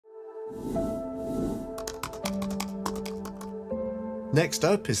Next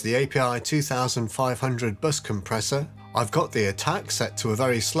up is the API 2500 Bus Compressor. I've got the attack set to a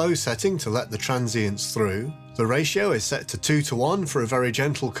very slow setting to let the transients through. The ratio is set to 2:1 for a very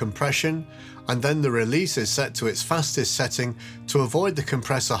gentle compression, and then the release is set to its fastest setting to avoid the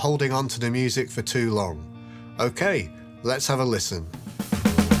compressor holding on to the music for too long. Okay, let's have a listen.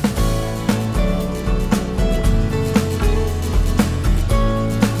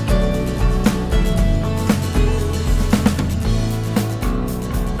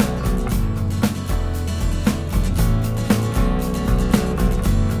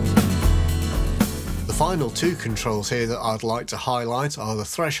 The final two controls here that I'd like to highlight are the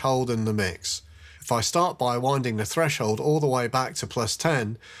threshold and the mix. If I start by winding the threshold all the way back to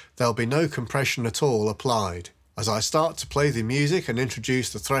 +10, there'll be no compression at all applied. As I start to play the music and introduce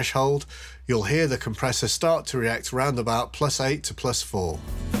the threshold, you'll hear the compressor start to react round about +8 to +4.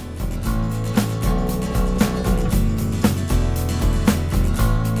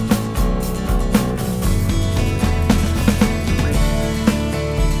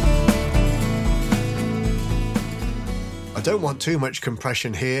 I don't want too much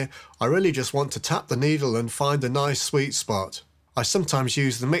compression here, I really just want to tap the needle and find a nice sweet spot. I sometimes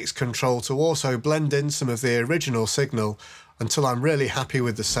use the mix control to also blend in some of the original signal until I'm really happy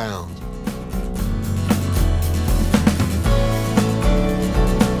with the sound.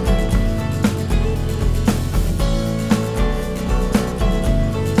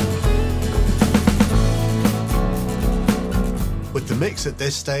 With the mix at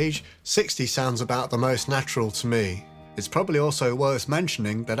this stage, 60 sounds about the most natural to me. It's probably also worth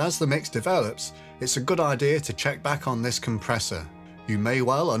mentioning that as the mix develops, it's a good idea to check back on this compressor. You may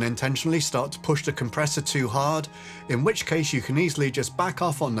well unintentionally start to push the compressor too hard, in which case you can easily just back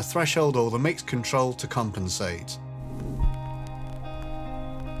off on the threshold or the mix control to compensate.